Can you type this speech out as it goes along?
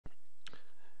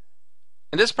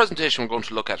In this presentation, we're going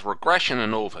to look at regression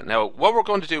ANOVA. Now, what we're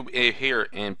going to do here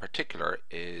in particular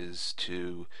is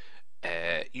to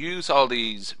use all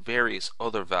these various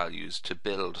other values to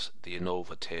build the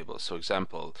ANOVA table. So,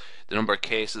 example, the number of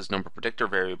cases, number of predictor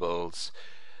variables,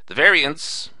 the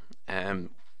variance,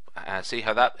 see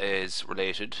how that is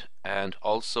related, and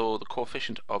also the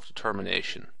coefficient of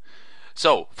determination.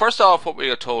 So, first off, what we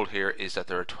are told here is that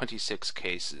there are 26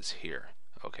 cases here.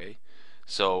 Okay.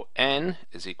 So n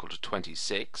is equal to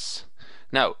 26.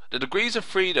 Now, the degrees of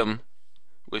freedom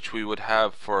which we would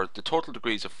have for the total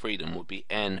degrees of freedom would be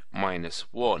n minus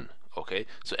 1. Okay,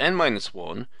 so n minus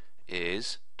 1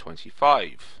 is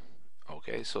 25.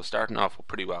 Okay, so starting off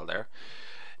pretty well there.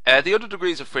 The other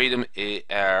degrees of freedom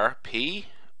are p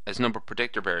as number of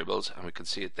predictor variables, and we can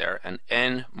see it there, and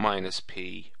n minus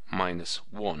p minus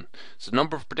 1. So the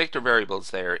number of predictor variables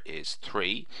there is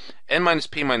 3. N minus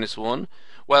p minus 1.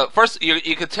 Well, first,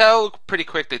 you could tell pretty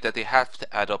quickly that they have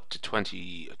to add up to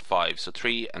 25, so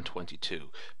 3 and 22.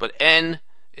 But n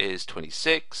is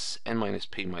 26, n minus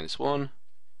p minus 1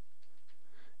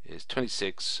 is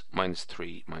 26 minus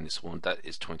 3 minus 1, that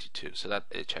is 22. So that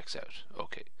it checks out.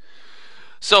 Okay.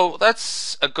 So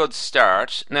that's a good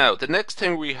start. Now, the next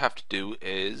thing we have to do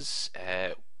is,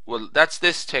 well, that's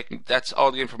this technique. That's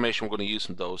all the information we're going to use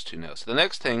from those two now. So the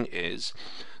next thing is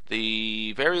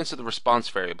the variance of the response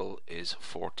variable is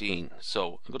 14.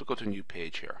 So I'm going to go to a new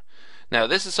page here. Now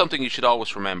this is something you should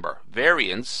always remember.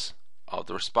 Variance of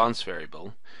the response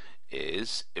variable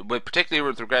is, particularly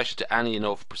with regression to any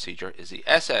ANOVA procedure, is the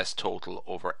SS total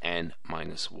over n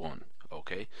minus 1.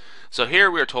 Okay, so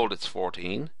here we are told it's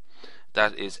 14.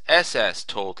 That is SS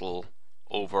total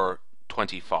over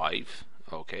 25.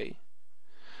 Okay.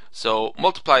 So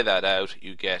multiply that out,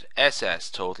 you get SS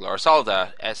total, or solve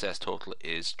that, SS total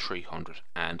is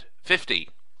 350.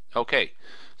 Okay,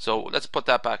 so let's put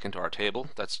that back into our table.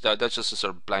 That's just a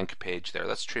sort of blank page there.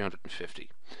 That's 350.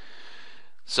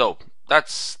 So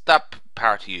that's that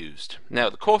part used. Now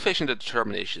the coefficient of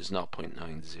determination is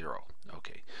 0.90.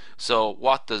 Okay, so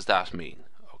what does that mean?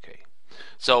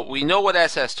 So we know what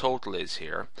SS total is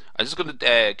here. I'm just going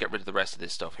to get rid of the rest of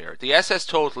this stuff here. The SS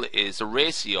total is the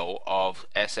ratio of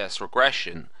SS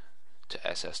regression to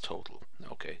SS total.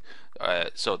 Okay,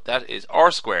 so that is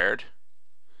R squared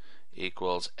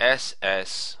equals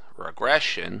SS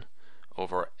regression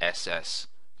over SS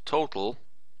total.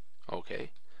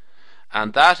 Okay,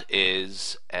 and that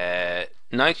is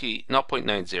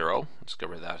 0.90. Let's get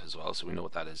rid of that as well, so we know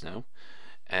what that is now.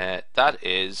 That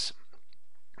is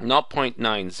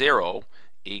 0.90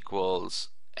 equals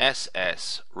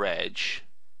SS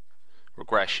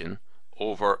regression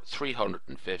over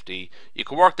 350. You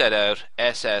can work that out.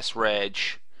 SS reg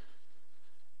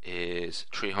is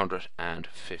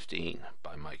 315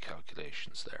 by my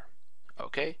calculations there.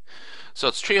 Okay, so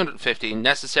it's 315.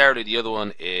 Necessarily the other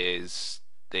one is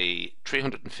the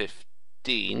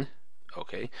 315.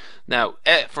 Okay, now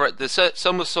for the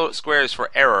sum of squares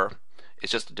for error is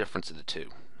just the difference of the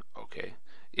two. Okay.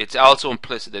 It's also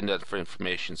implicit in that for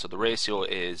information, so the ratio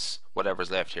is whatever's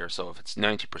left here. So if it's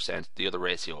 90%, the other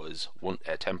ratio is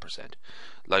 10%.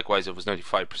 Likewise, if it was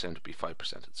 95%, it would be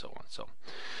 5%, and so on. So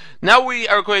now we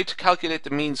are going to calculate the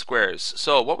mean squares.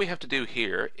 So what we have to do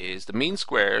here is the mean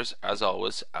squares, as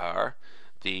always, are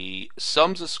the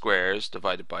sums of squares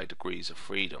divided by degrees of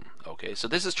freedom. Okay, so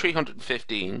this is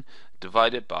 315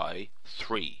 divided by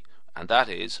 3, and that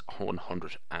is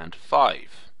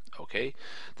 105. Okay,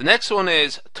 the next one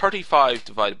is 35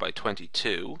 divided by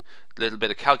 22. A little bit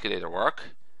of calculator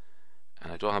work,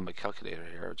 and I don't have my calculator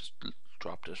here. I just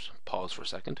dropped it. Pause for a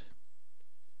second.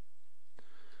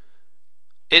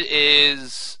 It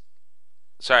is,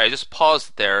 sorry, I just paused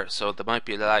it there, so there might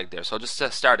be a lag there. So I'll just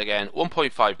start again.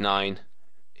 1.59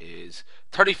 is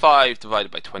 35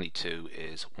 divided by 22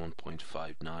 is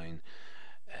 1.59.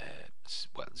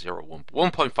 Well,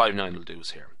 1.59 will do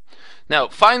us here. Now,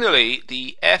 finally,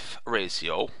 the F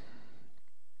ratio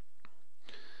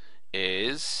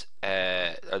is,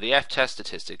 or the F test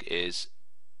statistic is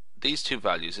these two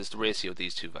values, is the ratio of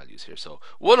these two values here. So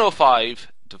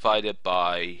 105 divided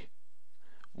by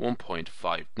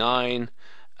 1.59,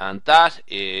 and that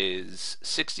is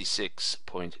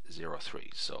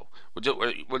 66.03. So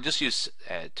we'll just use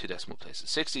two decimal places,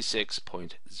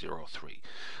 66.03.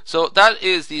 So that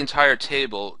is the entire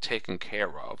table taken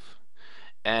care of.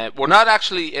 We're not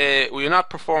actually, you're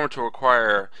not required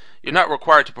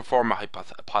to perform a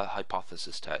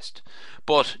hypothesis test,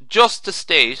 but just to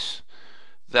state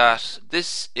that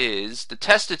this is the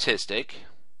test statistic.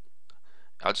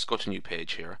 I'll just go to a new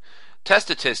page here. Test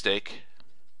statistic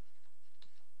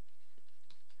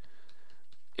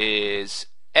is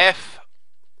F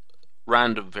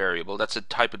random variable. That's a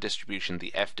type of distribution,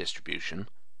 the F distribution.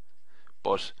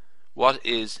 But what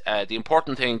is the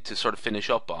important thing to sort of finish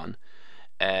up on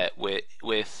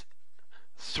with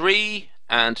 3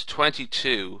 and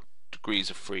 22 degrees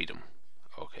of freedom.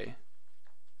 Okay,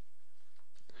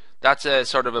 that's a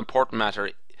sort of important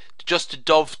matter, just to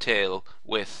dovetail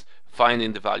with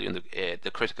finding the value in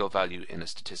the critical value in a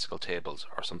statistical tables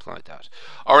or something like that.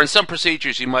 Or in some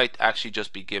procedures, you might actually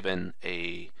just be given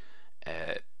a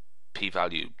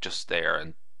p-value just there,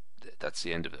 and that's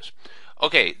the end of it.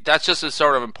 Okay, that's just a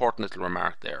sort of important little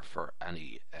remark there for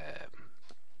any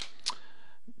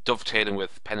dovetailing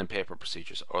with pen and paper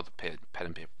procedures or the pen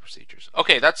and paper procedures.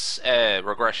 Okay, that's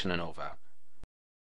regression ANOVA.